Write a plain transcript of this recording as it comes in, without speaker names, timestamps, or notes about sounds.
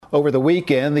Over the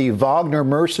weekend, the Wagner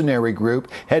mercenary group,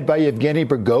 led by Yevgeny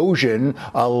Prigozhin,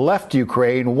 left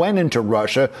Ukraine, went into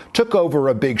Russia, took over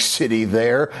a big city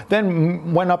there,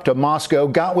 then went up to Moscow,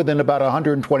 got within about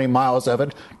 120 miles of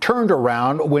it, turned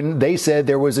around when they said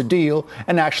there was a deal,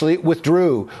 and actually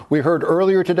withdrew. We heard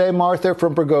earlier today, Martha,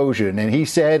 from Prigozhin, and he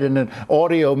said in an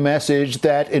audio message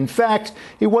that, in fact,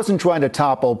 he wasn't trying to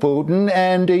topple Putin,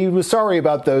 and he was sorry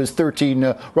about those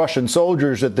 13 Russian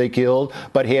soldiers that they killed,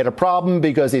 but he had a problem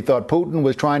because he thought Putin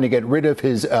was trying to get rid of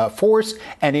his force,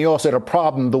 and he also had a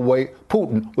problem the way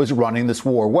Putin was running this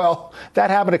war. Well, that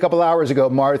happened a couple hours ago,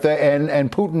 Martha,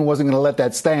 and Putin wasn't going to let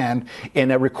that stand.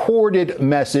 In a recorded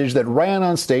message that ran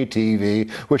on state TV,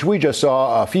 which we just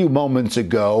saw a few moments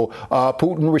ago,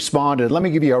 Putin responded. Let me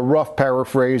give you a rough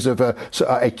paraphrase of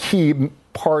a key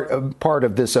part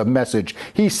of this message.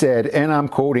 He said, and I'm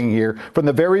quoting here, from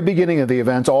the very beginning of the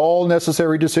events, all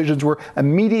necessary decisions were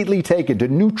immediately taken to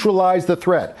neutralize the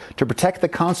threat, to protect the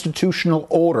constitutional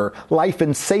order, life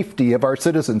and safety of our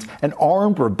citizens. An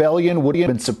armed rebellion would have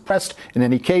been suppressed in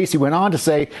any case. He went on to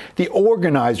say the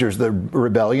organizers of the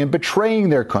rebellion, betraying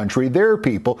their country, their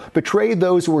people, betrayed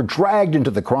those who were dragged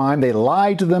into the crime. They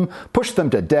lied to them, pushed them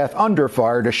to death under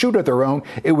fire to shoot at their own.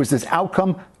 It was this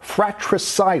outcome,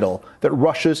 fratricidal, that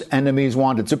Russia's enemies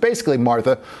wanted. So basically,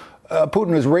 Martha,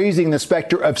 Putin is raising the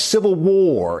specter of civil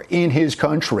war in his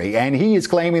country, and he is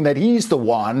claiming that he's the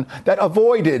one that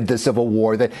avoided the civil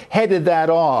war, that headed that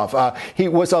off. He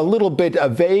was a little bit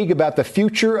vague about the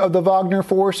future of the Wagner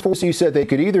force. He said they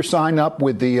could either sign up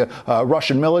with the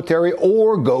Russian military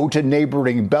or go to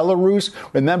neighboring Belarus.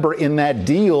 Remember, in that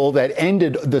deal that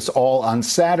ended this all on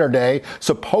Saturday,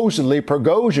 supposedly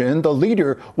Prigozhin, the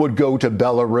leader, would go to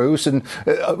Belarus, and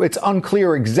it's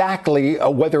unclear exactly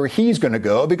whether he's going to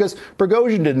go, because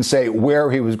Prigozhin didn't say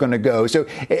where he was going to go. So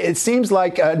it seems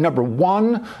like, number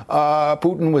one,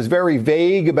 Putin was very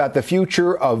vague about the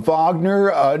future of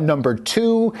Wagner. Number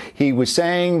two, he was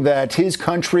saying that his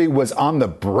country was on the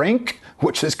brink,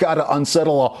 which has got to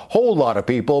unsettle a whole lot of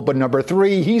people. But number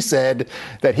three, he said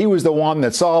that he was the one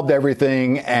that solved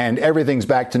everything and everything's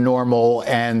back to normal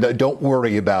and don't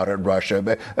worry about it, Russia.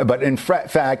 But in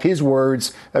fact, his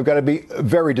words have got to be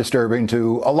very disturbing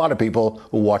to a lot of people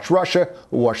who watch Russia,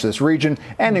 who watch this region,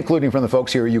 and including from the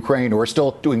folks here in Ukraine who are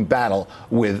still doing battle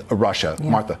with Russia.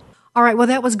 Yeah. Martha. All right. Well,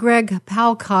 that was Greg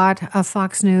Palkot of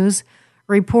Fox News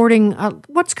reporting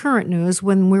what's current news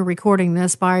when we're recording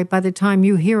this. By the time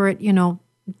you hear it,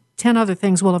 10 other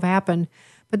things will have happened.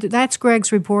 But that's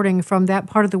Greg's reporting from that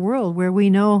part of the world where we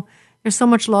know there's so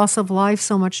much loss of life,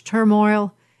 so much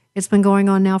turmoil. It's been going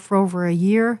on now for over a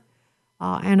year.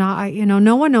 And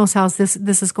no one knows how this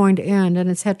is going to end, and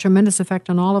it's had tremendous effect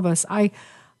on all of us.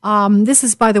 This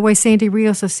is, by the way, Sandy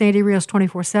Rios of Sandy Rios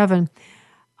 24/7.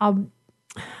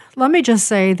 Let me just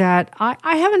say that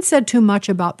I haven't said too much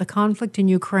about the conflict in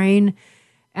Ukraine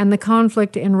and the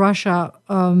conflict in Russia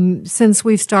since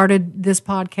we've started this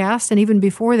podcast, and even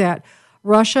before that.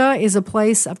 Russia is a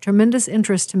place of tremendous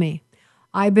interest to me.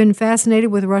 I've been fascinated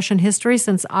with Russian history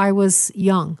since I was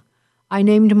young. I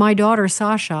named my daughter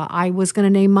Sasha. I was going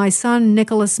to name my son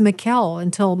Nicholas Mikkel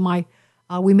until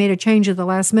we made a change at the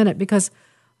last minute because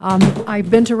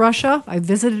I've been to Russia. I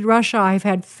visited Russia. I've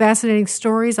had fascinating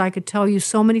stories. I could tell you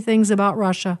so many things about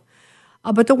Russia.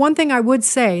 But the one thing I would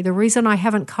say, the reason I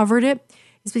haven't covered it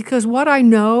is because what I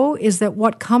know is that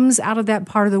what comes out of that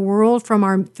part of the world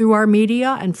through our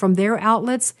media and from their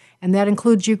outlets, and that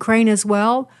includes Ukraine as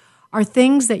well, are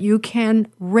things that you can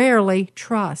rarely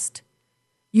trust.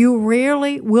 You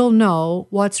rarely will know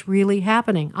what's really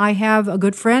happening. I have a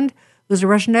good friend who's a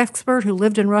Russian expert who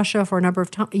lived in Russia for a number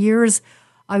of years.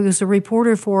 I was a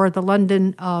reporter for the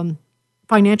London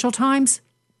Financial Times.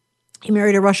 He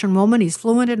married a Russian woman. He's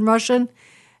fluent in Russian.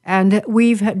 And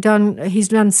he's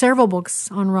done several books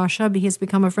on Russia. He has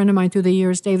become a friend of mine through the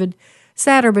years, David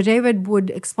Satter. But David would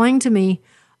explain to me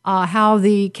how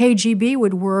the KGB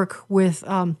would work with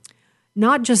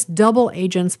not just double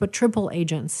agents, but triple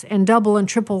agents and double and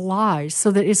triple lies.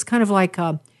 So that it's kind of like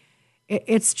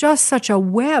it's just such a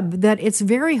web that it's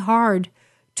very hard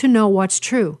to know what's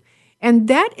true. And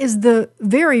that is the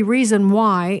very reason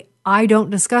why I don't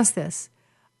discuss this.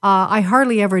 I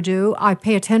hardly ever do. I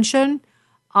pay attention.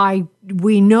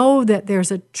 We know that there's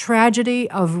a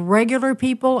tragedy of regular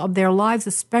people, of their lives,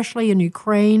 especially in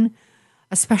Ukraine.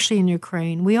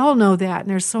 We all know that, and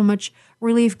there's so much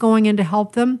relief going in to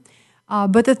help them.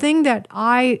 But the thing that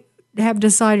I have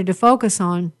decided to focus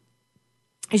on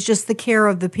is just the care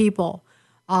of the people,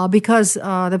 because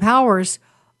the powers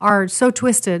are so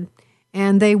twisted,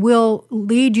 and they will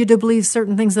lead you to believe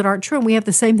certain things that aren't true. And we have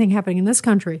the same thing happening in this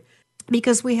country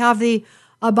because we have the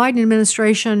Biden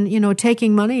administration,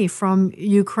 taking money from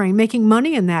Ukraine, making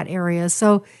money in that area.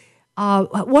 So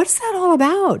what's that all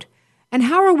about? And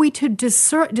how are we to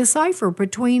decipher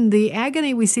between the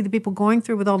agony we see the people going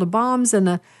through with all the bombs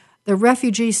and the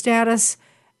refugee status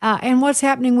and what's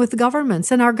happening with the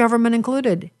governments, and our government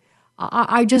included?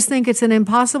 I just think it's an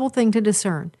impossible thing to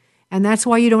discern. And that's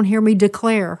why you don't hear me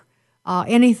declare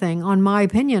anything on my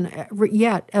opinion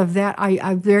yet of that.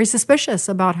 I'm very suspicious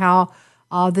about how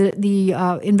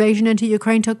the invasion into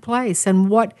Ukraine took place and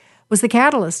what was the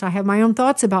catalyst. I have my own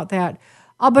thoughts about that.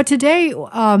 But today,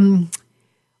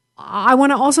 I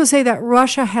want to also say that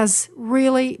Russia has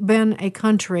really been a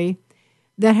country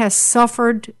that has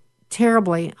suffered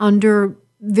terribly under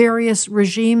various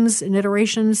regimes and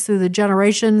iterations through the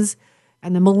generations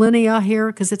and the millennia here,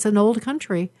 because it's an old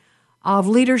country, of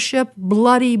leadership,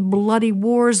 bloody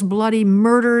wars, bloody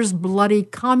murders, bloody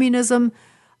communism.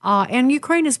 And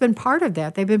Ukraine has been part of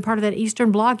that. They've been part of that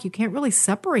Eastern Bloc. You can't really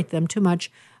separate them too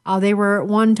much. They were at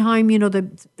one time,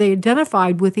 they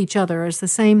identified with each other as the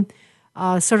same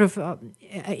sort of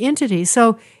entity.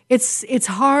 So it's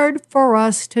hard for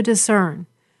us to discern.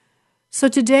 So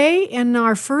today, in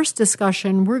our first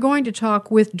discussion, we're going to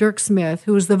talk with Dirk Smith,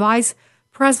 who is the Vice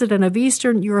President of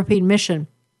Eastern European Mission.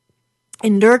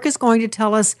 And Dirk is going to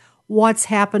tell us what's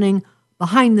happening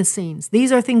behind the scenes.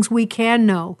 These are things we can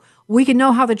know. We can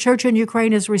know how the church in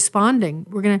Ukraine is responding.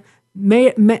 We're going to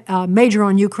major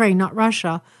on Ukraine, not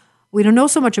Russia. We don't know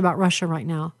so much about Russia right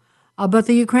now. But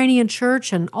the Ukrainian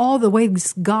church and all the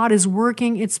ways God is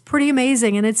working, it's pretty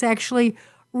amazing. And it's actually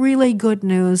really good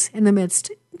news in the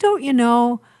midst. Don't you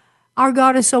know, our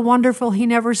God is so wonderful. He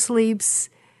never sleeps.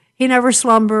 He never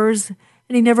slumbers.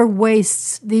 And he never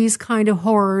wastes these kind of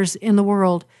horrors in the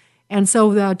world. And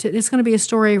so it's going to be a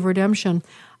story of redemption.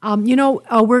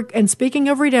 And speaking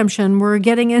of redemption, we're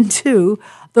getting into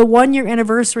the 1-year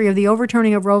anniversary of the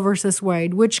overturning of Roe versus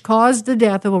Wade, which caused the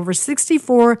death of over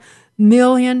 64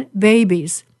 million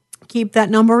babies. Keep that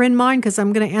number in mind, because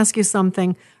I'm going to ask you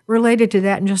something related to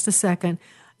that in just a second.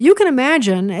 You can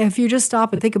imagine, if you just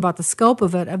stop and think about the scope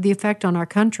of it, of the effect on our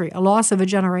country, a loss of a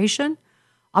generation,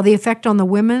 the effect on the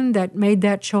women that made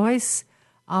that choice,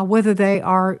 whether they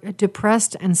are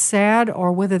depressed and sad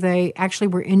or whether they actually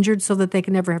were injured so that they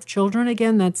can never have children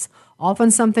again. That's often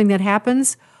something that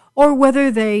happens. Or whether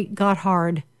they got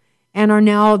hard and are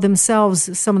now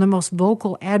themselves some of the most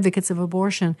vocal advocates of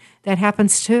abortion. That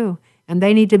happens too. And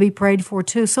they need to be prayed for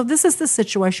too. So this is the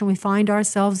situation we find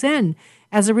ourselves in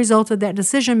as a result of that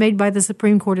decision made by the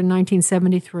Supreme Court in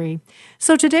 1973.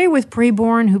 So today with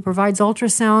Preborn, who provides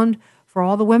ultrasound for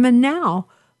all the women now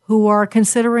who are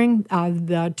considering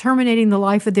terminating the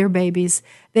life of their babies,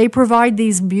 they provide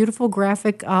these beautiful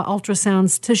graphic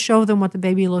ultrasounds to show them what the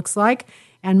baby looks like.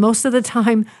 And most of the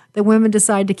time, the women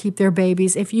decide to keep their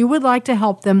babies. If you would like to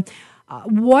help them,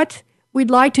 what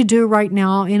we'd like to do right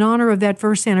now in honor of that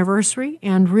first anniversary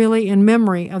and really in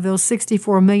memory of those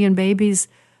 64 million babies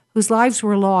whose lives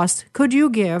were lost, could you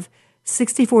give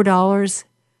 $64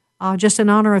 just in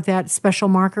honor of that special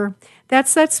marker?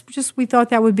 That's just, we thought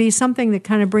that would be something that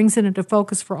kind of brings it into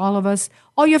focus for all of us.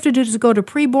 All you have to do is go to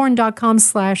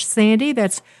preborn.com/Sandy.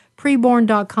 That's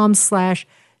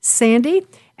preborn.com/Sandy.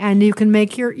 And you can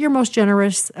make your most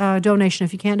generous donation.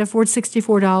 If you can't afford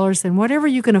 $64, then whatever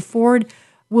you can afford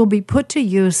will be put to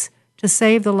use to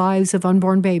save the lives of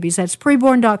unborn babies. That's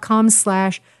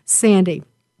preborn.com/Sandy.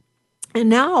 And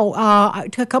now, a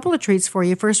couple of treats for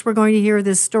you. First, we're going to hear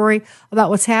this story about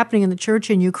what's happening in the church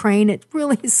in Ukraine. It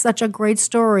really is such a great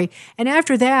story. And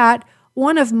after that,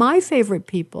 one of my favorite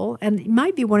people, and it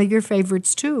might be one of your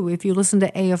favorites too, if you listen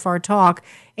to AFR Talk,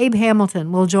 Abe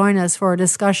Hamilton will join us for a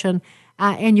discussion,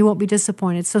 and you won't be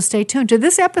disappointed. So stay tuned to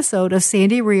this episode of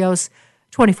Sandy Rios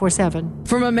 24/7.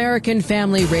 From American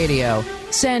Family Radio,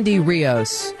 Sandy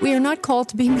Rios. We are not called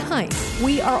to be nice.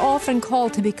 We are often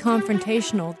called to be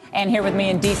confrontational. And here with me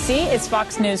in D.C. is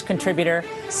Fox News contributor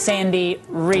Sandy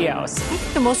Rios. I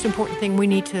think the most important thing we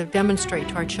need to demonstrate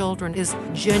to our children is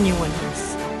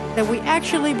genuineness. That we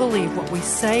actually believe what we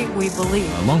say we believe.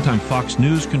 Longtime Fox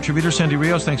News contributor Sandy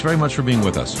Rios, thanks very much for being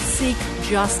with us. Seek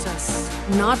justice.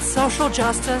 Not social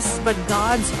justice, but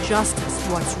God's justice.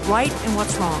 What's right and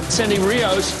what's wrong. Sandy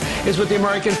Rios is with the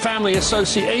American Family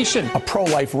Association, a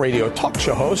pro-life radio talk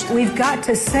show host. We've got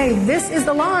to say this is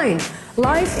the line.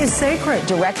 Life is sacred.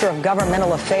 Director of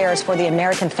Governmental Affairs for the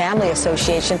American Family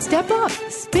Association. Step up.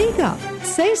 Speak up.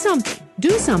 Say something.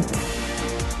 Do something.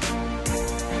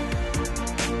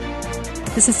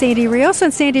 This is Sandy Rios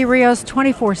on Sandy Rios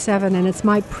 24/7, and it's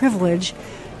my privilege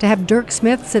to have Dirk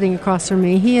Smith sitting across from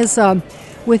me. He is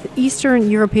with Eastern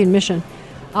European Mission.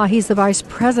 He's the vice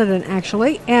president,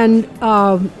 actually, and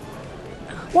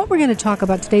what we're going to talk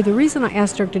about today, the reason I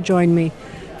asked Dirk to join me,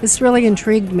 this really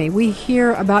intrigued me. We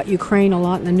hear about Ukraine a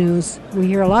lot in the news. We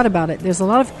hear a lot about it. There's a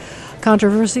lot of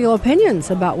controversial opinions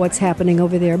about what's happening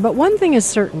over there. But one thing is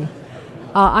certain.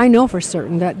 I know for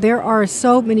certain that there are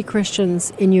so many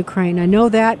Christians in Ukraine. I know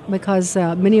that because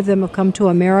many of them have come to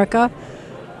America.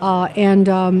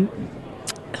 And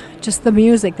just the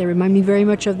music, they remind me very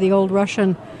much of the old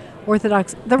Russian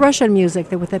Orthodox, the Russian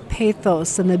music, with the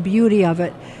pathos and the beauty of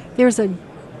it.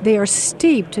 They are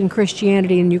steeped in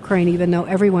Christianity in Ukraine, even though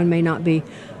everyone may not be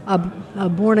a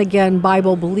born-again,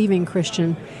 Bible-believing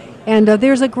Christian. And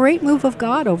there's a great move of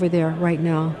God over there right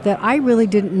now that I really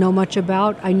didn't know much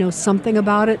about. I know something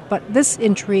about it, but this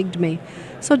intrigued me.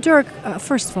 So, Dirk,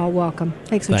 first of all, welcome.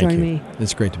 Thanks for joining me.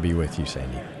 It's great to be with you,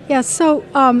 Sandy. Yeah, so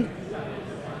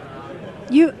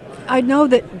I know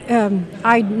that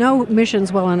I know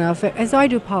missions well enough, as I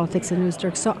do politics and news,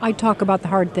 Dirk, so I talk about the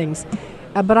hard things.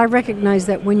 But I recognize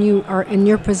that when you are in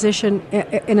your position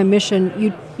in a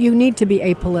mission, you need to be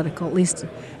apolitical, at least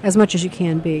as much as you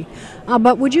can be.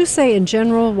 But would you say, in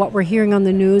general, what we're hearing on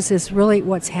the news is really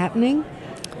what's happening?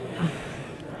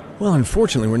 Well,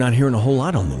 unfortunately, we're not hearing a whole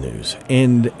lot on the news.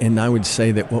 And I would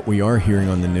say that what we are hearing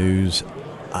on the news,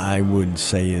 I would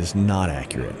say, is not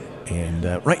accurate. And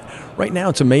right now,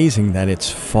 it's amazing that it's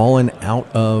fallen out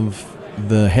of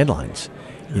the headlines.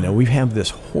 You know, we have this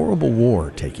horrible war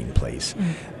taking place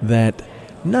that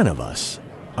none of us,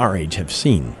 our age, have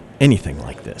seen anything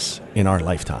like this in our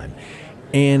lifetime.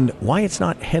 And why it's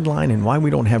not headline and why we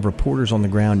don't have reporters on the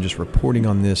ground just reporting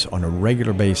on this on a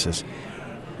regular basis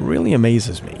really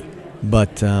amazes me.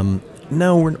 But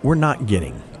no, we're not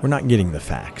getting the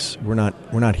facts. We're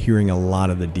not hearing a lot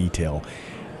of the detail.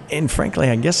 And frankly,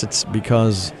 I guess it's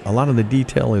because a lot of the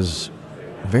detail is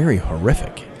very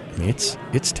horrific. I mean,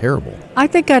 it's terrible. I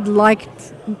think I'd like,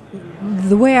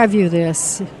 the way I view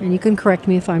this, and you can correct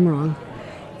me if I'm wrong,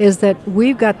 is that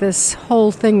we've got this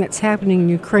whole thing that's happening in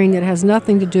Ukraine that has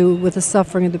nothing to do with the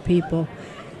suffering of the people.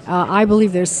 I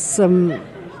believe there's some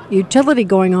utility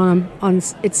going on.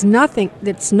 It's nothing.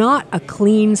 It's not a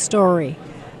clean story.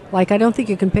 Like, I don't think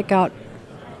you can pick out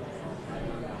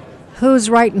who's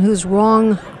right and who's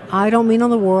wrong. I don't mean on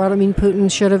the war. I don't mean Putin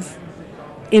should have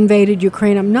invaded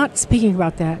Ukraine. I'm not speaking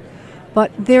about that.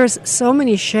 But there's so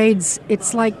many shades.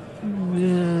 It's like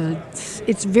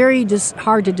it's very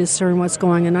hard to discern what's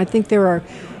going on. I think there are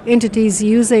entities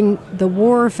using the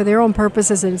war for their own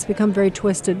purposes, and it's become very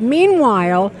twisted.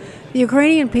 Meanwhile, the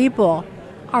Ukrainian people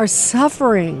are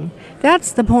suffering.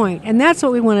 That's the point, and that's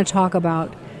what we want to talk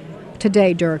about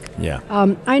today, Dirk. Yeah.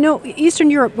 I know Eastern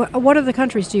Europe. What other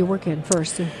countries do you work in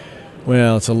first?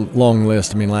 Well, it's a long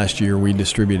list. I mean, last year we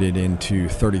distributed into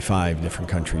 35 different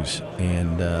countries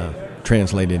and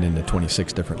translated into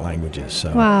 26 different languages.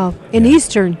 So, wow. In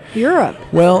Eastern Europe.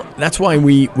 Well, that's why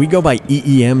we go by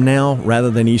EEM now rather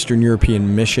than Eastern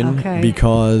European Mission,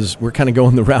 because we're kind of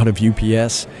going the route of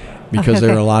UPS. Because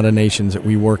there are a lot of nations that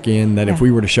we work in that if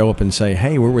we were to show up and say,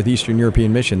 hey, we're with Eastern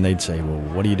European Mission, they'd say, well,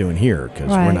 what are you doing here? Because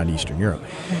we're not Eastern Europe.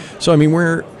 So, I mean,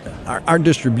 our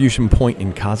distribution point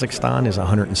in Kazakhstan is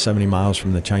 170 miles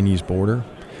from the Chinese border.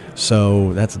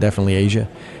 So that's definitely Asia.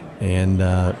 And,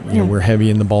 we're heavy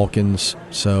in the Balkans.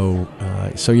 So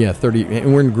 30.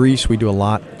 And we're in Greece. We do a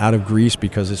lot out of Greece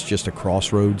because it's just a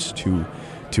crossroads to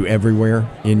everywhere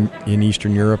in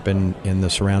Eastern Europe and in the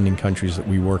surrounding countries that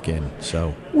we work in.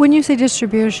 So when you say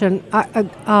distribution,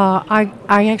 I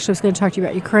actually was going to talk to you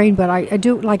about Ukraine, but I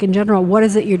do, like, in general, what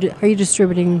is it are you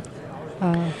distributing?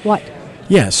 What?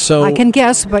 Yes, so I can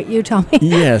guess, but you tell me.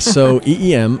 Yes, so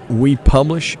EEM, we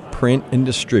publish, print, and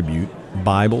distribute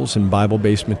Bibles and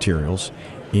Bible-based materials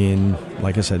in,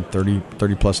 like I said, 30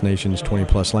 plus nations, 20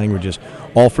 plus languages,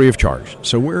 all free of charge.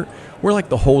 So we're like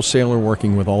the wholesaler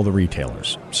working with all the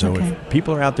retailers. So if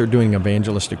people are out there doing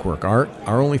evangelistic work, our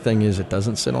only thing is it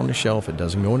doesn't sit on the shelf, it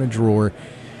doesn't go in a drawer.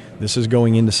 This is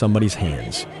going into somebody's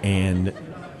hands, and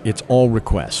it's all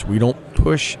requests. We don't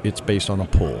push, it's based on a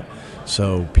pull.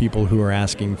 So people who are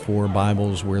asking for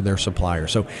Bibles, we're their supplier.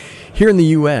 So here in the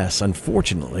U.S.,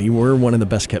 unfortunately, we're one of the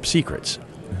best kept secrets.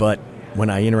 But when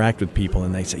I interact with people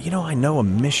and they say, I know a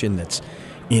mission that's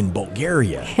in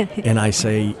Bulgaria, and I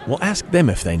say, well, ask them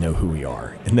if they know who we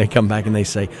are. And they come back and they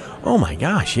say, oh my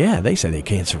gosh, yeah, they say they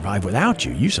can't survive without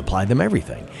you. You supply them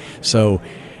everything. So,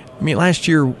 I mean, last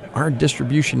year, our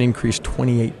distribution increased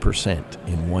 28%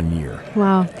 in 1 year.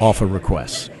 Wow. Off of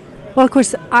requests. Well, of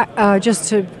course,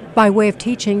 by way of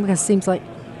teaching, because it seems like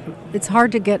it's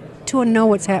hard to get to know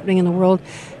what's happening in the world.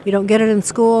 You don't get it in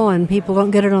school, and people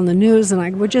don't get it on the news. And I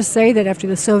would just say that after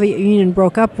the Soviet Union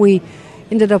broke up, we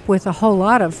ended up with a whole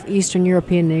lot of Eastern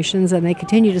European nations, and they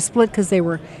continue to split because they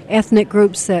were ethnic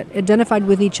groups that identified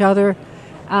with each other,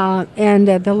 and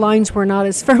the lines were not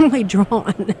as firmly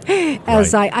drawn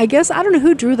as Right. I guess. I don't know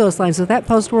who drew those lines. Was that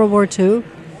post-World War II?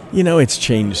 You know, it's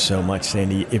changed so much,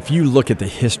 Sandy. If you look at the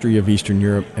history of Eastern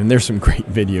Europe, and there's some great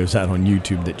videos out on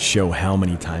YouTube that show how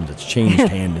many times it's changed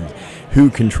hand and who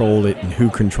controlled it and who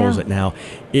controls it now.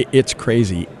 It's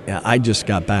crazy. I just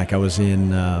got back. I was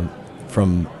in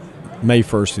from May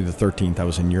 1st through the 13th. I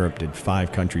was in Europe, did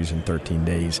 5 countries in 13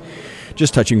 days,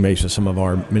 just touching base with some of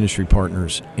our ministry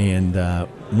partners. And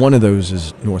one of those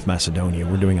is North Macedonia.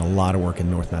 We're doing a lot of work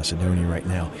in North Macedonia right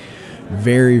now.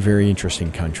 Very, very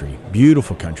interesting country,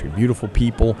 beautiful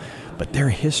people, but their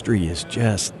history is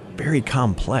just very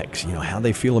complex. You know, how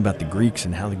they feel about the Greeks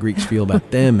and how the Greeks feel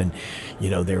about them. And, you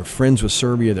know, they're friends with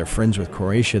Serbia, they're friends with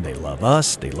Croatia, they love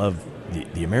us, they love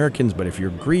the Americans, but if you're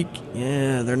Greek,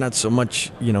 they're not so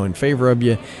much, you know, in favor of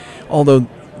you. Although,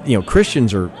 you know,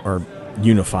 Christians are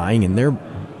unifying and they're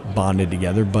bonded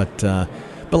together, but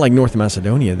like North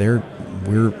Macedonia,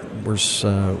 we're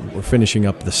finishing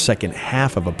up the second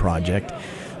half of a project.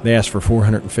 They asked for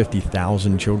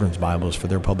 450,000 children's Bibles for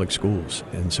their public schools,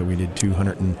 and so we did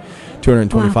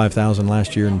 225,000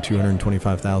 last year and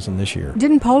 225,000 this year.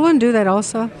 Didn't Poland do that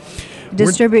also?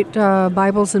 Distribute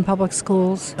Bibles in public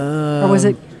schools, or was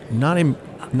it? I'm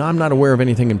not aware of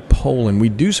anything in Poland. We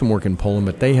do some work in Poland,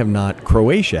 but they have not.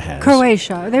 Croatia has.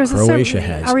 Croatia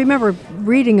has. I remember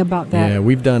reading about that. Yeah,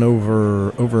 we've done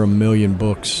over 1 million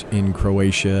books in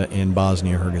Croatia and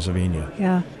Bosnia-Herzegovina.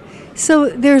 Yeah. So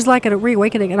there's like a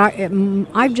reawakening, and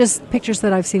I've just pictures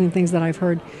that I've seen and things that I've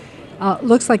heard.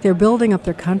 Looks like they're building up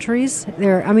their countries.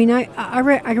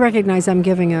 I recognize I'm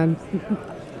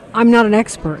not an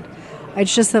expert.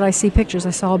 It's just that I see pictures. I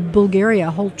saw Bulgaria,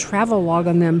 a whole travel log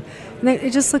on them. And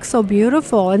it just looks so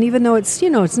beautiful. And even though it's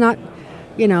not,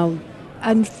 a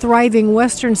thriving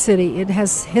Western city, it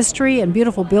has history and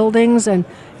beautiful buildings, and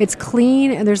it's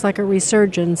clean, and there's like a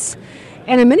resurgence.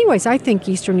 And in many ways, I think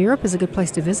Eastern Europe is a good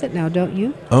place to visit now, don't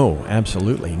you? Oh,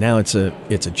 absolutely. Now it's a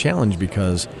challenge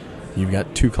because you've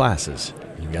got 2 classes.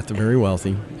 You've got the very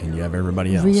wealthy, and you have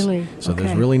everybody else. Really? So Okay.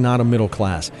 there's really not a middle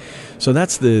class. So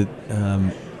that's the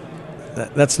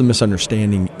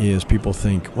misunderstanding is people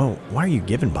think, well, why are you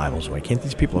giving Bibles away? Can't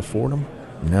these people afford them?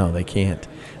 No, they can't.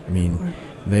 I mean,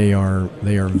 they are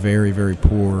very, very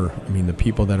poor. I mean, the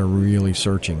people that are really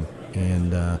searching,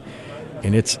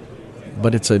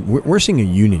 we're seeing a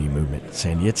unity movement,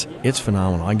 Sandy. It's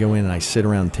phenomenal. I go in and I sit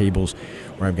around tables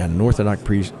where I've got an Orthodox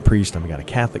priest, I've got a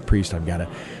Catholic priest, I've got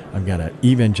an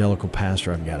evangelical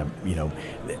pastor, I've got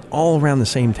all around the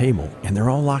same table, and they're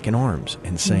all locking arms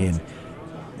and saying,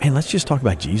 man, let's just talk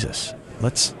about Jesus.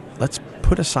 Let's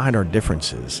put aside our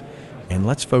differences and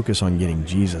let's focus on getting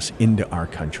Jesus into our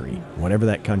country, whatever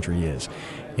that country is.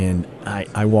 And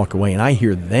I walk away and I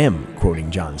hear them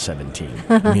quoting John 17.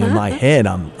 I mean, in my head,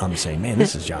 I'm saying, man,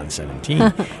 this is John 17.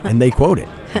 And they quote it,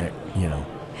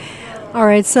 All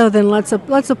right, so then let's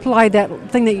apply that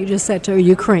thing that you just said to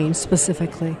Ukraine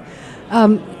specifically.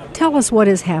 Tell us what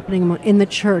is happening in the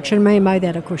church, and by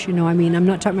that, of course, I'm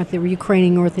not talking about the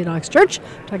Ukrainian Orthodox Church,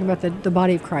 I'm talking about the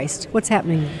body of Christ. What's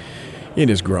happening there? It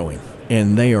is growing,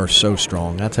 and they are so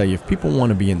strong. I'll tell you, if people want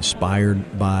to be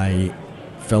inspired by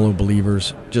fellow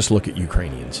believers, just look at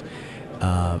Ukrainians.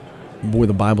 Where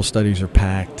the Bible studies are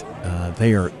packed,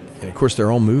 and of course,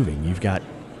 they're all moving. You've got,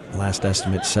 last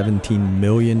estimate, 17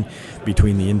 million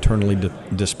between the internally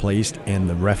displaced and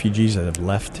the refugees that have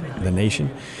left the nation.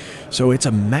 So it's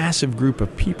a massive group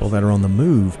of people that are on the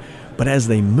move, but as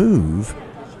they move,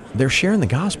 they're sharing the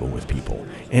gospel with people.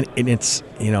 And it's,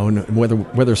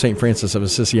 whether St. Francis of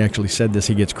Assisi actually said this,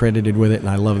 he gets credited with it, and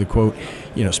I love the quote,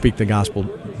 speak the gospel,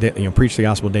 preach the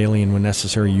gospel daily, and when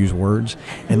necessary, use words.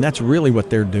 And that's really what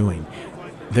they're doing.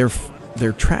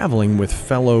 They're traveling with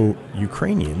fellow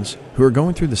Ukrainians who are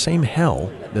going through the same hell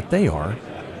that they are,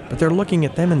 but they're looking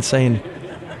at them and saying,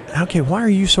 okay, why are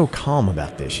you so calm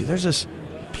about this? There's this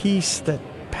peace that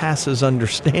passes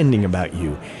understanding about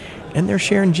you, and they're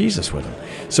sharing Jesus with them.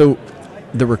 So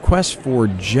the request for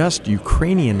just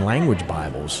Ukrainian language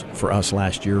Bibles for us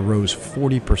last year rose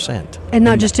 40%. And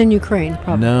not just in Ukraine,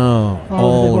 probably. No,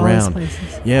 all around.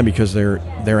 Places. Yeah, because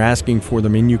they're asking for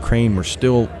them in Ukraine. We're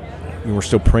still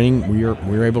printing.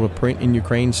 We're able to print in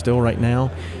Ukraine still right now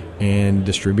and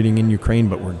distributing in Ukraine,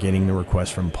 but we're getting the requests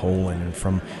from Poland and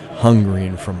from Hungary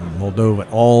and from Moldova,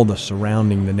 all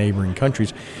the neighboring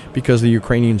countries, because the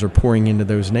Ukrainians are pouring into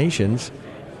those nations,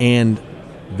 and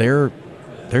they're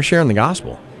sharing the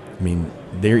gospel. I mean,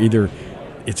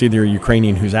 it's either a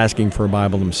Ukrainian who's asking for a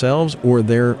Bible themselves, or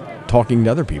they're talking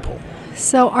to other people.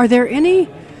 So are there any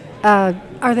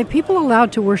are the people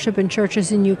allowed to worship in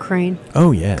churches in Ukraine?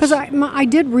 Oh, yes. Because I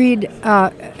did read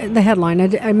the headline,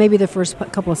 maybe the first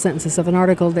couple of sentences of an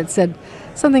article that said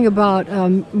something about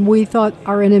we thought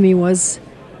our enemy was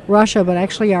Russia, but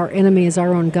actually our enemy is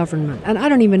our own government. And I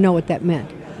don't even know what that meant.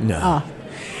 No.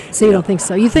 So you don't think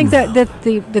so? You think that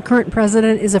the current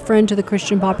president is a friend to the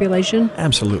Christian population?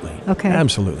 Absolutely. Okay.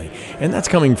 Absolutely. And that's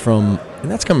coming from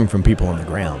people on the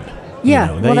ground.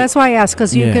 Yeah, well, that's why I asked,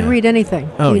 because you could read anything.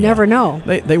 Oh, you never know.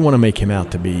 They want to make him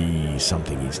out to be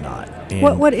something he's not.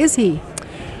 And what is he?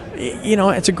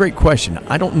 It's a great question.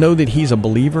 I don't know that he's a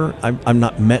believer. I've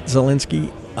not met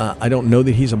Zelensky. I don't know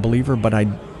that he's a believer, but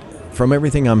from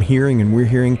everything I'm hearing and we're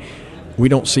hearing, we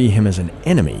don't see him as an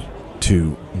enemy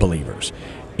to believers.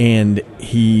 And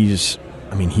he's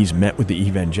met with the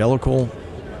Evangelical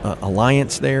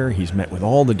Alliance there. He's met with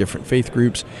all the different faith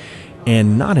groups.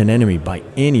 And not an enemy by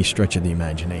any stretch of the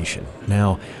imagination.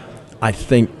 Now, I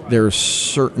think there's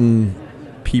certain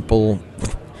people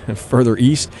further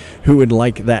east who would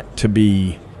like that to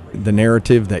be the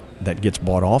narrative that gets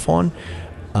bought off on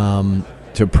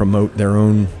to promote their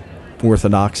own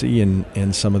orthodoxy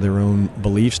and some of their own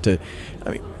beliefs.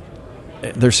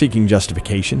 They're seeking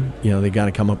justification. They got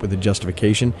to come up with a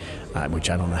justification,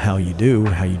 which I don't know how you do,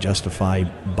 how you justify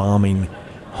bombing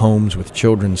homes with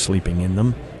children sleeping in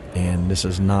them. And this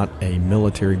is not a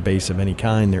military base of any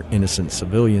kind. They're innocent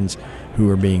civilians who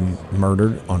are being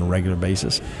murdered on a regular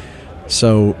basis.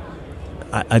 So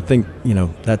I think,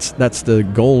 that's the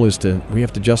goal, is we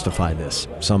have to justify this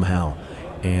somehow.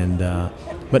 And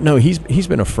but no, he's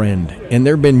been a friend. And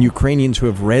there have been Ukrainians who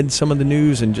have read some of the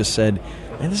news and just said,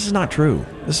 man, this is not true.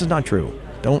 This is not true.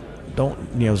 Don't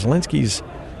Zelensky's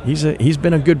he's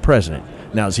been a good president.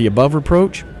 Now, is he above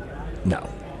reproach? No.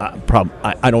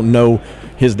 I don't know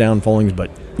his downfallings,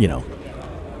 but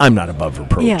I'm not above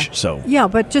reproach. Yeah. So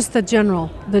but just the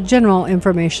general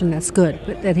information, that's good.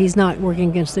 But that he's not working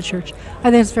against the church,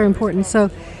 I think it's very important. So,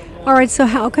 all right. So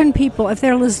how can people, if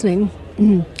they're listening,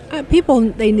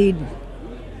 they need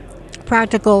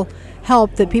practical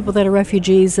help that people that are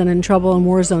refugees and in trouble in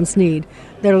war zones need.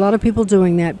 There are a lot of people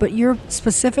doing that, but your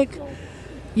specific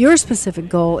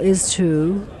goal is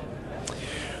to.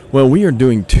 Well, we are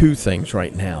doing two things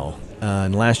right now.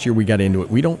 And last year we got into it.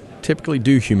 We don't typically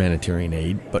do humanitarian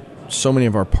aid, but so many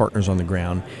of our partners on the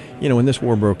ground, when this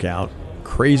war broke out,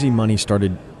 crazy money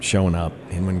started showing up.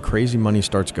 And when crazy money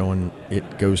starts going,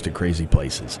 it goes to crazy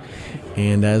places.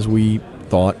 And as we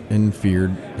thought and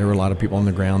feared, there were a lot of people on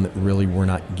the ground that really were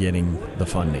not getting the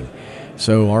funding.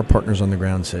 So our partners on the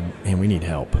ground said, man, we need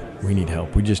help. We need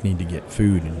help. We just need to get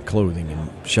food and clothing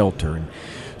and shelter. And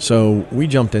so we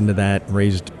jumped into that,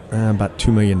 raised about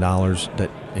 $2 million,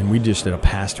 and we just did a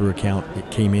pass-through account. It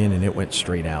came in and it went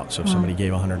straight out. So if somebody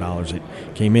gave $100, it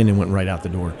came in and went right out the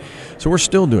door. So we're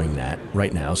still doing that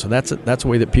right now. So that's a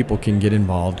way that people can get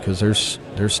involved, because there's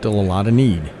still a lot of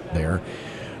need there.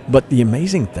 But the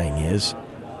amazing thing is,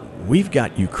 we've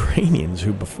got Ukrainians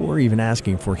who, before even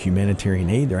asking for humanitarian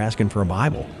aid, they're asking for a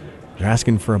Bible. They're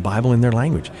asking for a Bible in their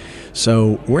language.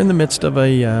 So we're in the midst of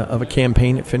a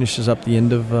campaign. It finishes up the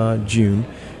end of June,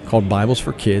 called Bibles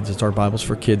for Kids. It's our Bibles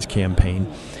for Kids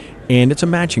campaign. And it's a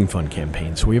matching fund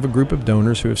campaign. So we have a group of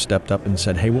donors who have stepped up and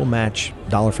said, hey, we'll match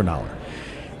dollar for dollar.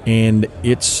 And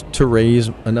it's to raise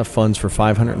enough funds for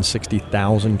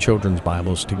 560,000 children's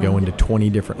Bibles to go into 20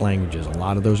 different languages. A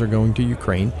lot of those are going to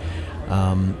Ukraine.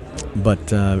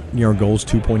 But our goal is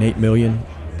 $2.8 million.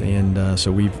 And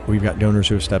so we've got donors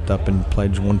who have stepped up and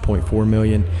pledged $1.4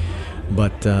 million.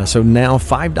 But so now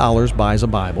 $5 buys a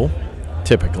Bible,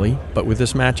 typically. But with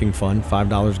this matching fund,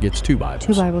 $5 gets 2 Bibles.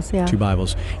 2 Bibles, yeah. 2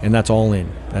 Bibles, and that's all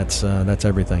in. That's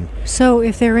everything. So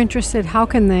if they're interested,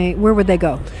 where would they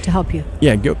go to help you?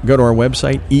 Yeah, go to our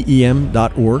website,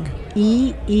 eem.org.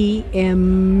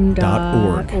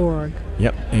 eem.org.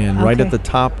 Yep, and right at the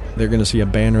top, they're going to see a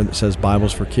banner that says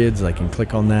Bibles for Kids. They can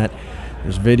click on that.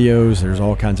 There's videos, there's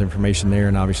all kinds of information there,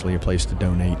 and obviously a place to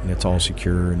donate, and it's all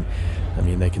secure. And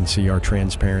they can see our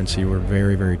transparency. We're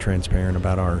very, very transparent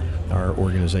about our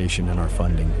organization and our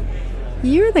funding.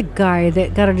 You're the guy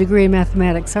that got a degree in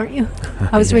mathematics, aren't you?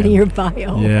 I was reading your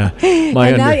bio. Yeah.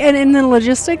 And in the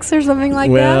logistics or something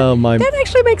like that? That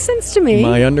actually makes sense to me.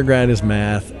 My undergrad is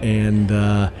math,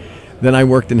 and then I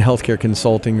worked in healthcare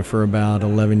consulting for about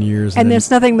 11 years. And there's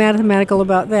nothing mathematical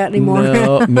about that anymore.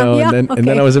 No. Yeah, and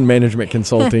then I was in management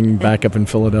consulting back up in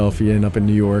Philadelphia and up in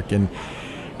New York, and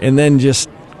then just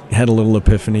had a little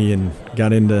epiphany and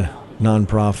got into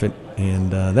nonprofit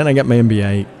And then I got my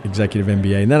MBA, executive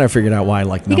MBA, and then I figured out why I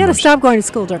like numbers. You got to stop going to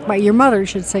school, Dirk. Your mother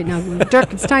should say, "No,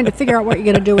 Dirk, it's time to figure out what you're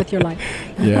going to do with your life."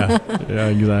 yeah,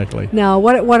 exactly. No,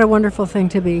 what a wonderful thing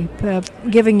to be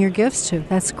giving your gifts to.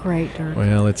 That's great, Dirk.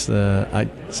 Well, it's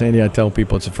Sandy. I tell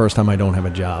people it's the first time I don't have a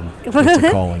job. It's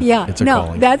a calling. Yeah, it's a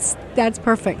calling. That's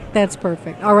perfect. That's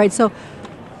perfect. All right, so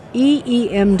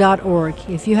EEM.org.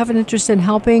 If you have an interest in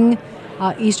helping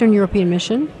Eastern European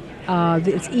Mission,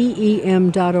 it's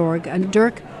EEM.org. And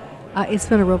Dirk, it's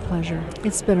been a real pleasure.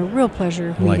 It's been a real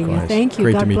pleasure meeting you. Thank you.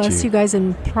 Great God to meet bless you guys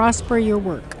and prosper your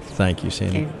work. Thank you,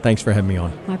 Sandy. Okay. Thanks for having me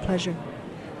on. My pleasure.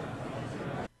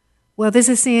 Well, this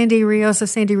is Sandy Rios of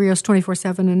Sandy Rios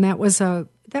 24/7, and that was a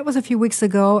few weeks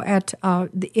ago at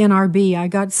the NRB. I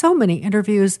got so many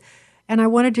interviews, and I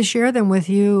wanted to share them with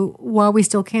you while we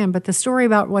still can. But the story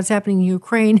about what's happening in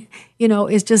Ukraine,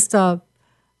 is just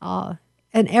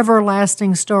an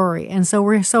everlasting story, and so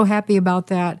we're so happy about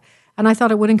that. And I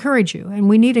thought it would encourage you, and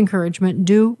we need encouragement,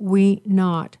 do we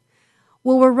not?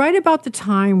 Well, we're right about the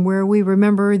time where we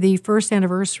remember the first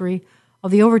anniversary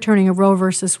of the overturning of Roe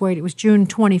versus Wade. It was June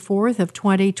 24th of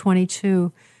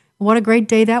 2022. What a great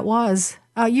day that was.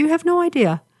 You have no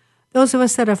idea. Those of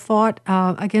us that have fought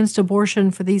against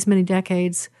abortion for these many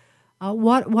decades,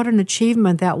 what an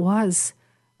achievement that was.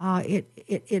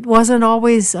 It wasn't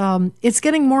always, it's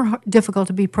getting more difficult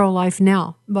to be pro-life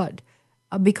now, but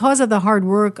because of the hard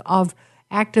work of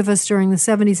activists during the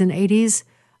 70s and 80s,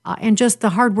 and just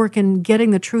the hard work in getting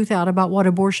the truth out about what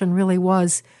abortion really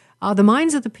was, the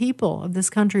minds of the people of this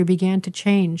country began to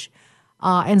change.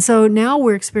 And so now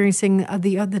we're experiencing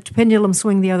the pendulum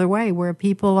swing the other way, where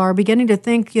people are beginning to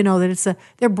think, that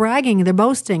they're bragging, they're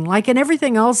boasting. Like in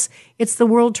everything else, it's the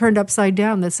world turned upside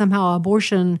down, that somehow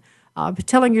abortion,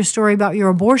 telling your story about your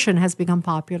abortion has become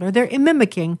popular. They're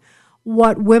mimicking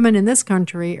what women in this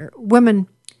country, or women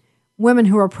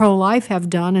who are pro-life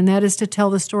have done, and that is to tell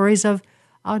the stories of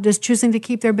just choosing to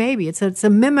keep their baby. It's a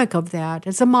mimic of that.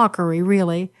 It's a mockery,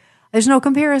 really. There's no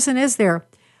comparison, is there?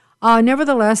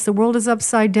 Nevertheless, the world is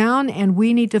upside down, and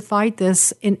we need to fight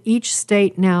this in each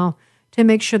state now to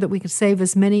make sure that we can save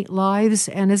as many lives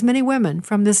and as many women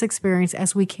from this experience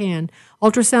as we can.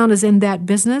 Ultrasound is in that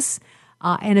business,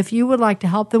 and if you would like to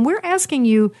help them, we're asking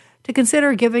you to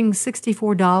consider giving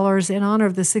 $64 in honor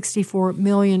of the 64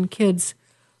 million kids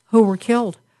who were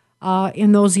killed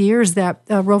in those years that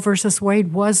Roe versus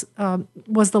Wade was the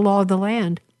law of the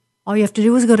land. All you have to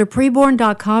do is go to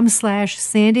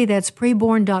preborn.com/Sandy. That's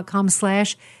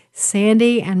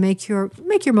preborn.com/Sandy, and make your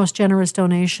most generous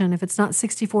donation. If it's not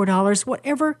 $64,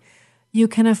 whatever you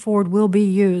can afford will be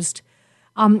used.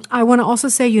 I want to also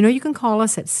say, you can call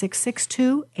us at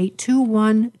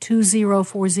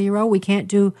 662-821-2040. We can't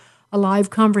do a live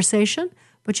conversation,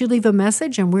 but you leave a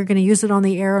message, and we're going to use it on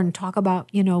the air and talk about,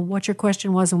 what your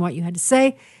question was and what you had to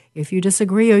say. If you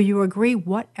disagree or you agree,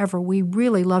 whatever, we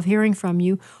really love hearing from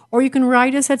you. Or you can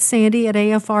write us at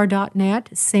sandy@afr.net,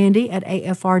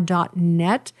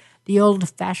 sandy@afr.net, the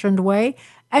old-fashioned way.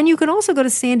 And you can also go to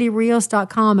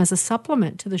sandyrios.com as a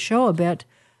supplement to the show a bit.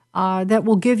 That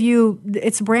will give you,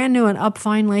 it's brand new and up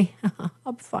finally,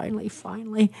 finally,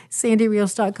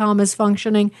 sandyrios.com is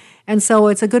functioning. And so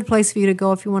it's a good place for you to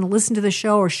go if you want to listen to the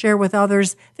show or share with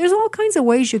others. There's all kinds of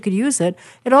ways you could use it.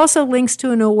 It also links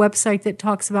to a new website that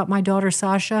talks about my daughter,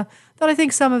 Sasha, that I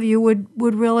think some of you would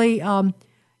really,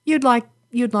 you'd like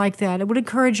that. It would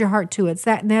encourage your heart to it.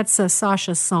 That's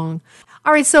Sasha's song.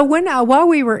 All right, so while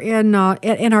we were in at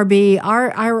NRB,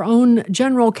 our own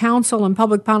general counsel and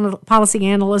public policy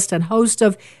analyst and host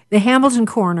of the Hamilton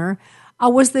Corner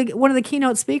was one of the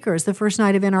keynote speakers the first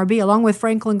night of NRB, along with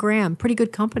Franklin Graham. Pretty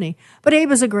good company. But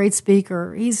Abe is a great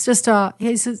speaker. He's just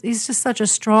such a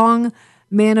strong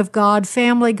man of God,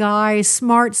 family guy,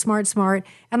 smart.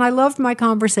 And I loved my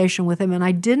conversation with him, and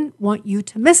I didn't want you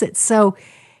to miss it. So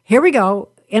here we go,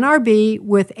 NRB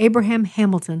with Abraham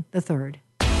Hamilton III.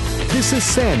 This is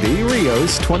Sandy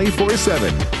Rios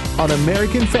 24/7 on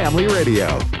American Family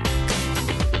Radio.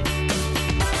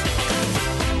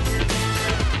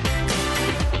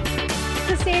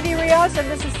 This is Sandy Rios, and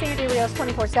this is Sandy Rios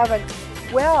 24/7.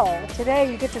 Well,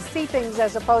 today you get to see things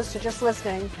as opposed to just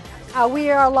listening. We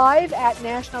are live at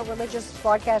National Religious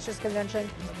Broadcasters Convention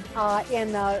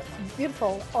in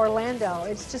beautiful Orlando.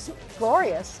 It's just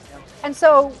glorious. And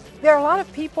so there are a lot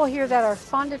of people here that are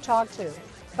fun to talk to.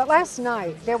 But last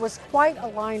night, there was quite a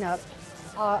lineup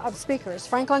of speakers.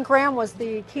 Franklin Graham was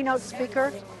the keynote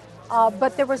speaker,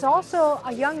 but there was also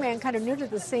a young man kind of new to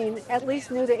the scene, at least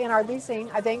new to NRB scene,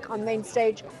 I think, on main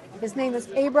stage. His name is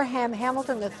Abraham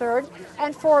Hamilton III.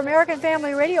 And for American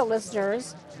Family Radio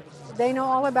listeners, they know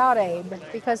all about Abe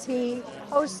because he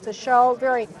hosts the show,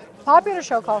 very popular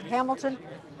show called Hamilton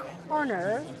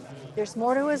Corner. There's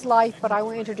more to his life, but I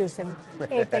will introduce him.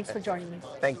 Abe, thanks for joining me.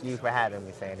 Thank you for having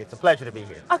me, Sandy. It's a pleasure to be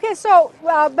here. Okay, so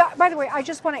by the way, I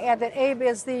just want to add that Abe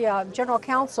is the general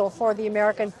counsel for the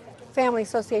American Family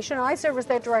Association, and I serve as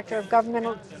their director of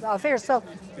governmental affairs. So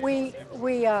we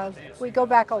go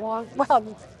back a long,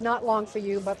 well, not long for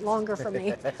you, but longer for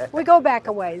me. We go back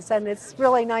a ways, and it's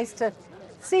really nice to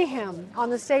see him on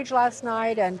the stage last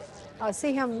night and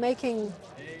see him making.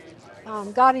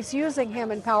 God is using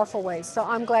him in powerful ways, so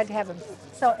I'm glad to have him.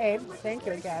 So, Abe, thank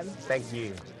you again. Thank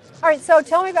you. All right, so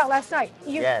tell me about last night.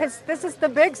 Yes. This is the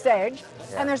big stage,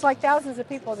 and there's like thousands of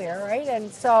people there, right?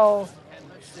 And so,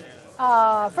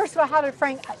 first of all, how did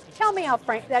tell me how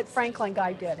that Franklin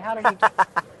guy did. How did he do?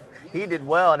 He did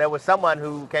well, and there was someone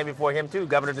who came before him, too,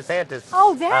 Governor DeSantis.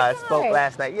 Oh, that guy. Spoke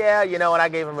last night. Yeah, and I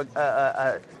gave him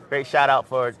a great shout-out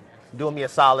for doing me a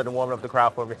solid and warming up the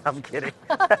crowd for me. I'm kidding.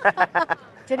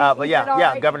 But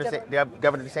Governor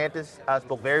DeSantis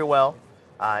spoke very well.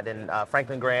 Then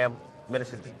Franklin Graham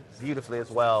ministered beautifully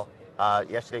as well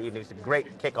yesterday evening. It was a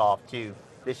great kickoff to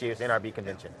this year's NRB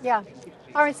convention. Yeah.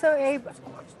 All right, so Abe,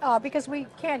 because we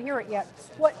can't hear it yet,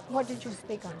 what did you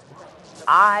speak on?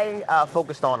 I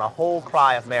focused on a whole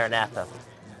cry of Maranatha.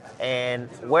 And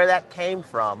where that came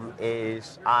from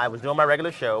is I was doing my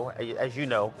regular show. As you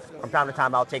know, from time to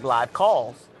time I'll take live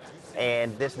calls.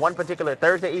 And this one particular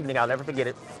Thursday evening, I'll never forget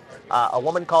it, a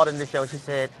woman called in the show and she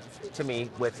said to me,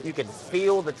 you could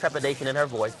feel the trepidation in her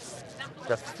voice,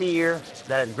 the fear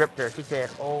that had gripped her. She said,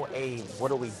 "Oh, Abe, what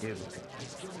do we do?"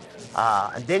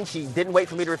 And then she didn't wait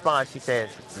for me to respond. She said,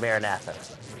 "Maranatha."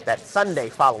 That Sunday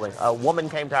following, a woman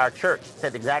came to our church,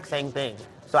 said the exact same thing.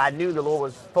 So I knew the Lord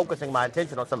was focusing my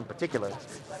attention on something particular.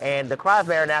 And the cry of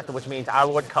Maranatha, which means our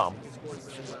Lord come,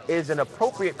 is an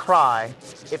appropriate cry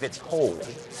if it's whole.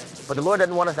 But the Lord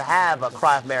doesn't want us to have a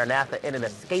cry of Maranatha in an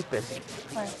escapist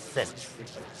sense.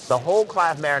 The whole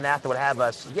cry of Maranatha would have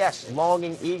us, yes,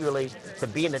 longing eagerly to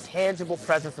be in the tangible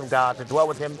presence of God, to dwell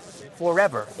with him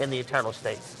forever in the eternal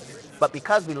state. But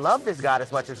because we love this God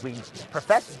as much as we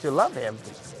profess to love him,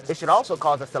 it should also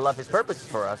cause us to love his purposes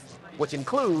for us, which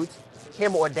includes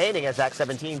him ordaining, as Acts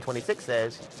 17:26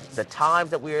 says, the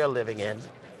times that we are living in,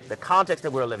 the context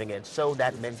that we're living in, so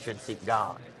that men should seek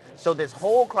God. So this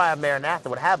whole cry of Maranatha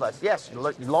would have us, yes,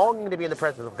 longing to be in the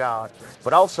presence of God,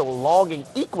 but also longing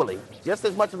equally, just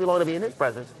as much as we long to be in his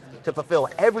presence, to fulfill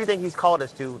everything he's called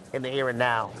us to in the here and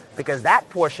now, because that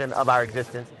portion of our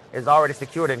existence is already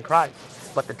secured in Christ.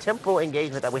 But the temporal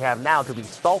engagement that we have now to be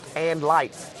salt and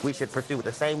light, we should pursue with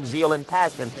the same zeal and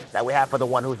passion that we have for the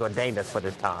one who's ordained us for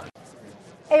this time.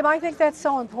 Abe, I think that's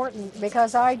so important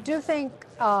because I do think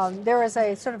there is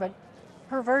a sort of a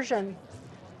perversion.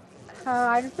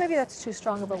 Maybe that's too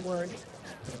strong of a word.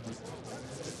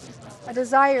 A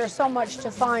desire so much to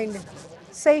find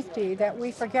safety that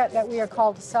we forget that we are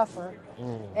called to suffer.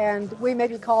 And we may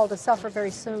be called to suffer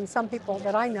very soon. Some people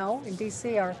that I know in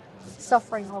D.C. are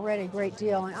suffering already a great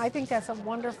deal. And I think that's a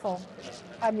wonderful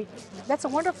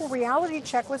reality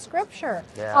check with Scripture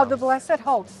of the blessed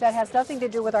hope that has nothing to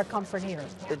do with our comfort here.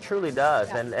 It truly does.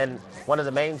 Yeah. And one of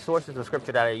the main sources of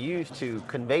Scripture that I used to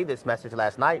convey this message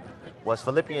last night was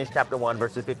Philippians chapter 1,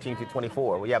 verses 15 to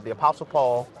 24. We have the Apostle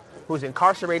Paul, who's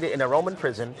incarcerated in a Roman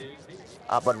prison,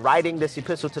 but writing this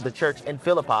epistle to the church in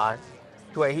Philippi,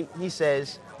 where he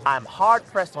says, "I'm hard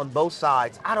pressed on both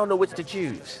sides. I don't know which to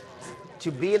choose.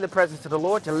 To be in the presence of the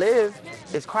Lord, to live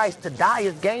is Christ, to die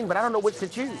is gain, but I don't know which to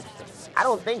choose." I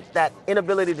don't think that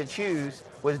inability to choose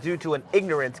was due to an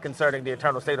ignorance concerning the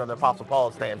eternal state on the Apostle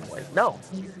Paul's standpoint. No,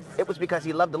 it was because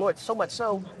he loved the Lord so much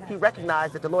so, he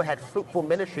recognized that the Lord had fruitful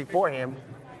ministry for him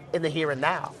in the here and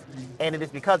now. And it is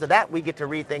because of that we get to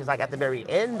read things like at the very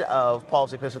end of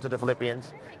Paul's epistle to the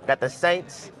Philippians, that the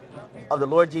saints of the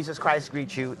Lord Jesus Christ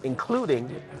greet you,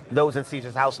 including those in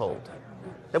Caesar's household.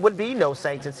 There would be no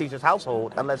saints in Caesar's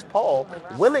household unless Paul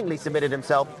willingly submitted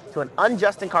himself to an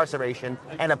unjust incarceration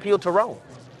and appealed to Rome.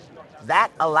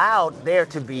 That allowed there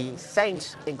to be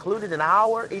saints included in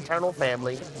our eternal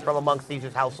family from amongst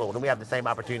Caesar's household. And we have the same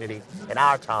opportunity in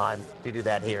our time to do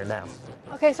that here and now.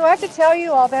 Okay, so I have to tell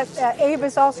you all that Abe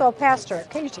is also a pastor.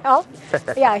 Can you tell?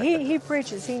 Yeah, he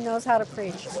preaches. He knows how to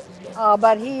preach.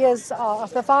 But he is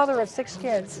the father of 6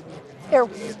 kids. They're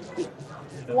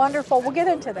wonderful. We'll get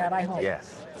into that, I hope.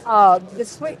 Yes.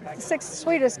 The 6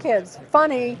 sweetest kids.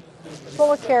 Funny,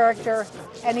 full of character,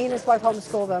 and he and his wife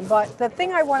homeschooled them. But the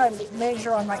thing I want to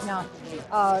major on right now,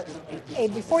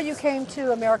 Abe, before you came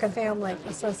to American Family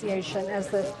Association as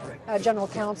the general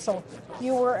counsel,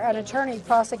 you were an attorney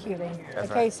prosecuting the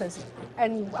cases.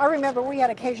 And I remember we had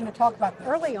occasion to talk about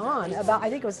early on about, I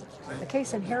think it was the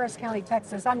case in Harris County,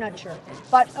 Texas, I'm not sure.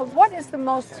 But what is the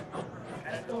most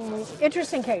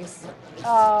interesting case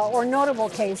or notable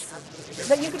case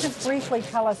that you could just briefly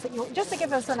tell us, just to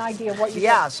give us an idea of what you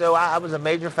Yeah, so I was a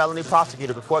major felony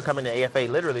prosecutor before coming to AFA.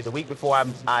 Literally, the week before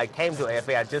I came to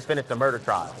AFA, I just finished a murder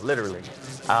trial, literally.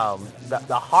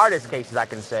 The hardest cases I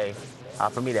can say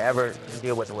for me to ever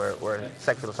deal with were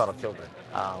sexual assault of children.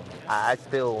 I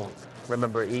still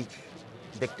remember each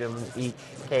victim, each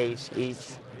case, each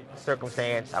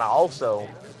circumstance, and I also,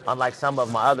 unlike some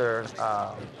of my other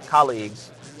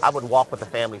colleagues, I would walk with the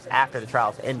families after the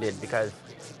trials ended, because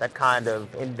that kind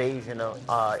of invasion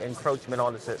of encroachment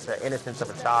on the innocence of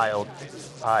a child,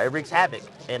 it wreaks havoc,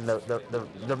 and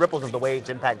the ripples of the waves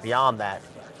impact beyond that.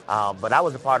 But I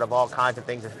was a part of all kinds of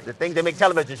things. The things they make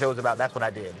television shows about, that's what I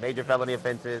did. Major felony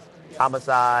offenses,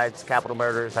 homicides, capital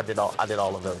murders. I did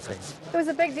all of those things. It was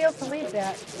a big deal to leave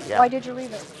that. Yeah. Why did you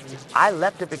leave it? I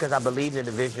left it because I believed in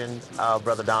the vision of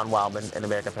Brother Don Wildman and the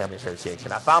American Family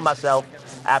Association. I found myself,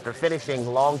 after finishing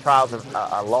long trials,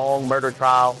 a long murder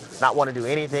trial, not want to do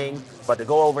anything but to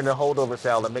go over in the holdover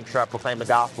cell and make sure I proclaim the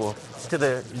gospel to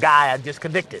the guy I just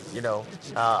convicted,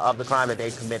 of the crime that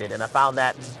they committed. And I found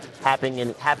that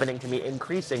happening to me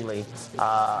increasingly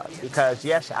because,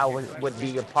 yes, I would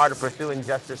be a part of pursuing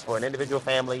justice for an individual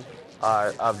family,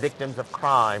 victims of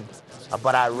crime,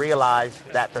 but I realized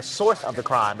that the source of the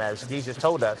crime, as Jesus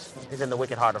told us, is in the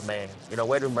wicked heart of man.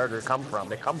 Where do murders come from?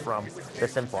 They come from the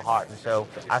sinful heart. And so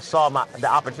I saw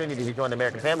the opportunity to join the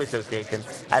American Family Association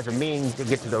as a means to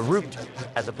get to the root,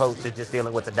 as opposed to just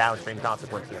dealing with the downstream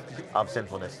consequences of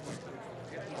sinfulness.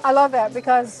 I love that,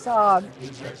 because I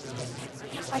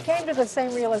came to the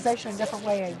same realization a different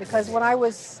way, because when I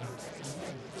was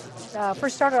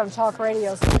first started on talk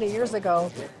radio 20 years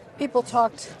ago, people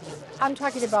talked, I'm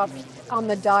talking about on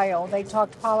the dial, they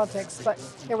talked politics, but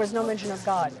there was no mention of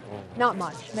God. Not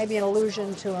much, maybe an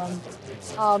allusion to him.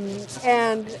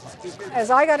 And as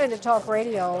I got into talk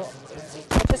radio,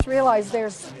 I just realized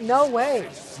there's no way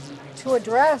to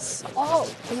address all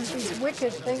these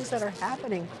wicked things that are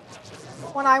happening.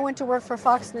 When I went to work for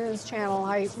Fox News Channel,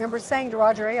 I remember saying to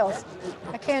Roger Ailes,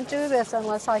 I can't do this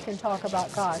unless I can talk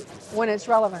about God when it's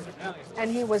relevant.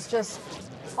 And he was just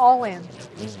all in.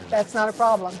 That's not a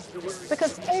problem.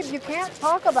 Because, Abe, you can't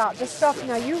talk about this stuff.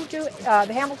 Now, you do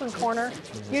the Hamilton Corner,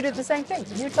 you did the same thing.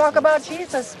 You talk about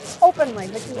Jesus openly,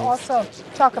 but you also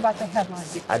talk about the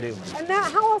headlines. I do. And now,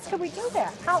 how else can we do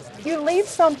that? How you leave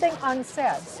something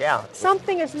unsaid. Yeah.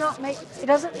 Something it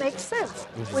doesn't make sense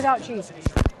without Jesus.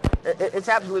 It's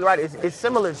absolutely right. It's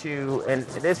similar to, and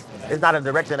this is not a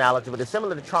direct analogy, but it's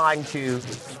similar to trying to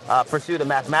pursue the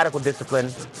mathematical discipline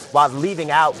while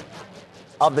leaving out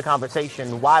of the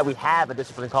conversation why we have a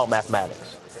discipline called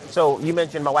mathematics. So you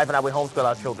mentioned my wife and I, we homeschool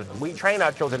our children. We train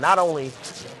our children not only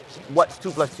what's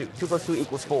 2 plus 2, 2 plus 2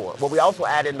 equals 4, but we also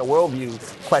add in the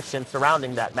worldview question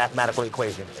surrounding that mathematical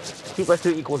equation. 2 plus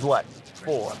 2 equals what?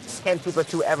 4. Can 2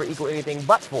 plus 2 ever equal anything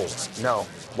but 4? No.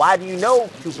 Why do you know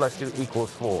 2 plus 2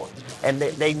 equals 4? And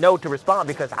they know to respond,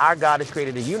 because our God has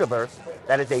created a universe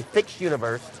that is a fixed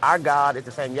universe. Our God is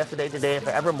the same yesterday, today, and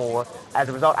forevermore. As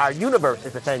a result, our universe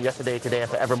is the same yesterday, today,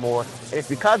 and forevermore. And it's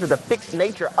because of the fixed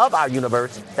nature of our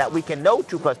universe that we can know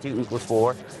 2 plus 2 equals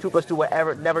 4. 2 plus 2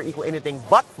 will never equal anything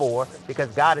but 4, because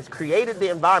God has created the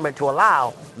environment to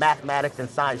allow mathematics and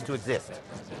science to exist.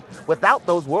 Without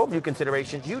those worldview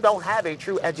considerations, you don't have a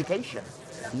true education.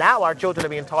 Now our children are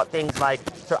being taught things like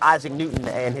Sir Isaac Newton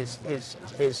and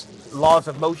his laws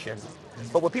of motion.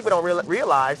 But what people don't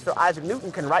realize, Sir Isaac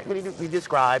Newton can rightly be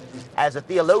described as a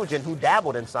theologian who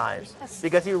dabbled in science,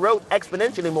 because he wrote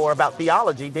exponentially more about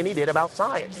theology than he did about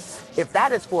science. If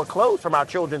that is foreclosed from our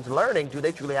children's learning, do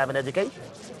they truly have an education?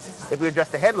 If we address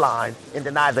the headlines and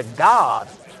deny the God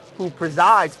who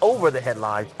presides over the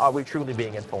headlines, are we truly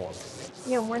being informed?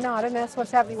 We're not, and that's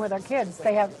what's happening with our kids.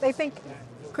 They think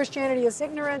Christianity is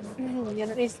ignorant,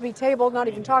 it needs to be tabled, not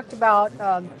even talked about,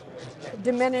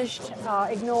 diminished,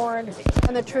 ignored.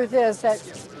 And the truth is that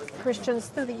Christians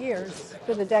through the years,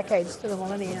 through the decades, through the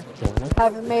millennia,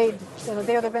 have made,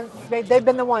 they've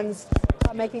been the ones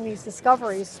making these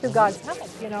discoveries through God's help.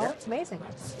 It's amazing.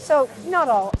 So not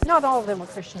all of them were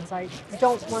Christians. I'm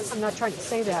not trying to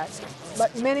say that,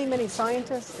 but many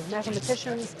scientists and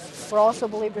mathematicians were also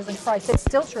believers in Christ. It's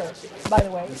still true, by the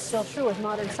way. It's still true with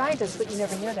modern scientists, but you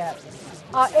never hear that.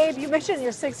 Abe, you mentioned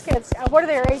your 6 kids. What are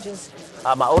their ages?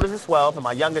 My oldest is 12, and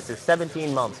my youngest is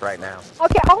 17 months right now.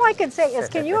 Okay, all I can say is,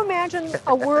 can you imagine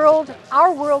our world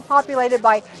populated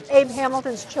by Abe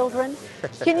Hamilton's children?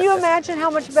 Can you imagine how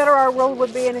much better our world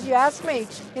would be? And if you ask me,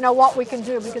 what we can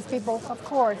do, because people, of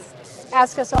course,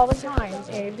 ask us all the time,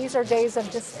 Abe, these are days of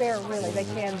despair, really, they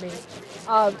can be.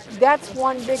 That's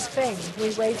one big thing.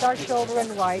 We raise our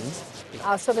children right,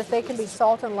 so that they can be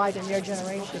salt and light in their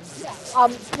generation.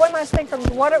 One last thing from you.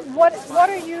 What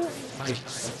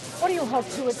do you hope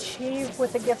to achieve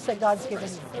with the gifts that God's given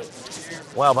you?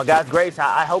 Well, by God's grace,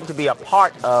 I hope to be a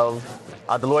part of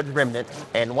the Lord's remnant.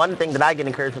 And one thing that I get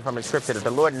encouragement from in Scripture is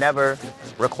the Lord never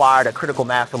required a critical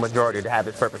mass or majority to have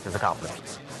his purposes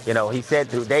accomplished. He said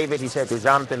through David, he said through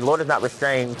Jonathan, the Lord is not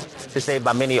restrained to save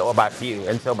by many or by few.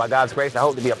 And so by God's grace, I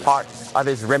hope to be a part of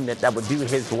his remnant that would do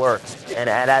his work. And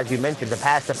as you mentioned, to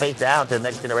pass the faith down to the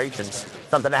next generation.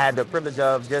 Something I had the privilege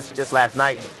of just last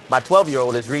night. My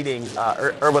 12-year-old is reading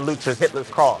Erwin Lutzer's Hitler's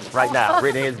Cross right now,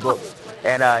 reading his book.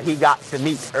 And he got to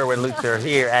meet Erwin Lutzer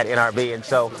here at NRB. And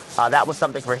so that was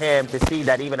something for him to see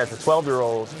that even as a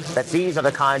 12-year-old, that these are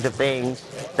the kinds of things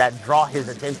that draw his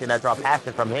attention, that draw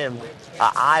passion from him.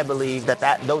 I believe that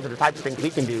those are the types of things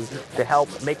we can do to help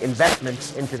make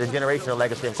investments into the generational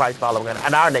legacy of Christ following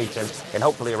in our nation and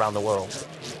hopefully around the world.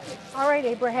 All right,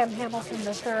 Abraham Hamilton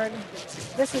III,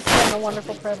 this has been a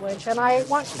wonderful privilege. And I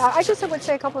just would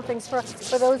say a couple of things.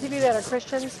 For those of you that are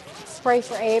Christians, pray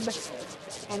for Abe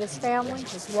and his family,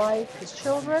 his wife, his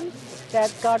children,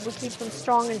 that God would keep them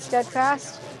strong and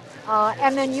steadfast.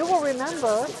 And then you will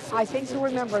remember, I think you'll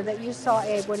remember that you saw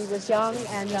Abe when he was young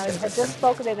and had just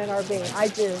spoken at NRB. I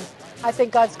do. I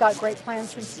think God's got great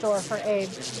plans in store for Abe.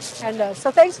 And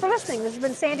so thanks for listening. This has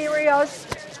been Sandy Rios,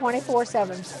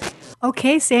 24/7.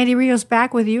 Okay, Sandy Rios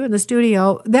back with you in the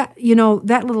studio. That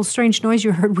little strange noise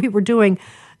you heard we were doing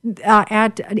at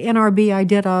NRB, I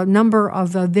did a number of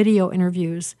video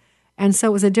interviews. And so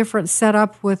it was a different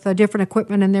setup with different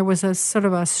equipment, and there was a sort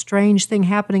of a strange thing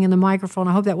happening in the microphone.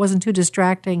 I hope that wasn't too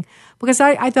distracting, because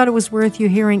I thought it was worth you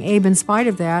hearing Abe in spite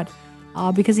of that,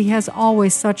 because he has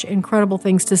always such incredible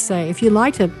things to say. If you'd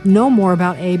like to know more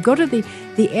about Abe, go to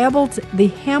the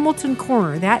Hamilton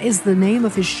Corner. That is the name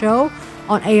of his show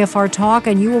on AFR Talk,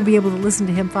 and you will be able to listen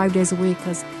to him 5 days a week,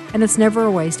 and it's never a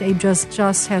waste. Abe just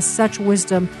has such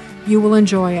wisdom. You will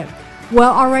enjoy it.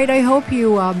 Well, all right, I hope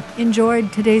you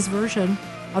enjoyed today's version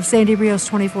of Sandy Rios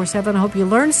 24/7. I hope you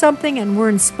learned something and were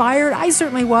inspired. I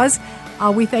certainly was.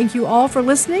 We thank you all for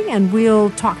listening, and we'll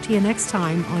talk to you next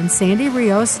time on Sandy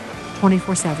Rios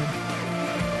 24/7.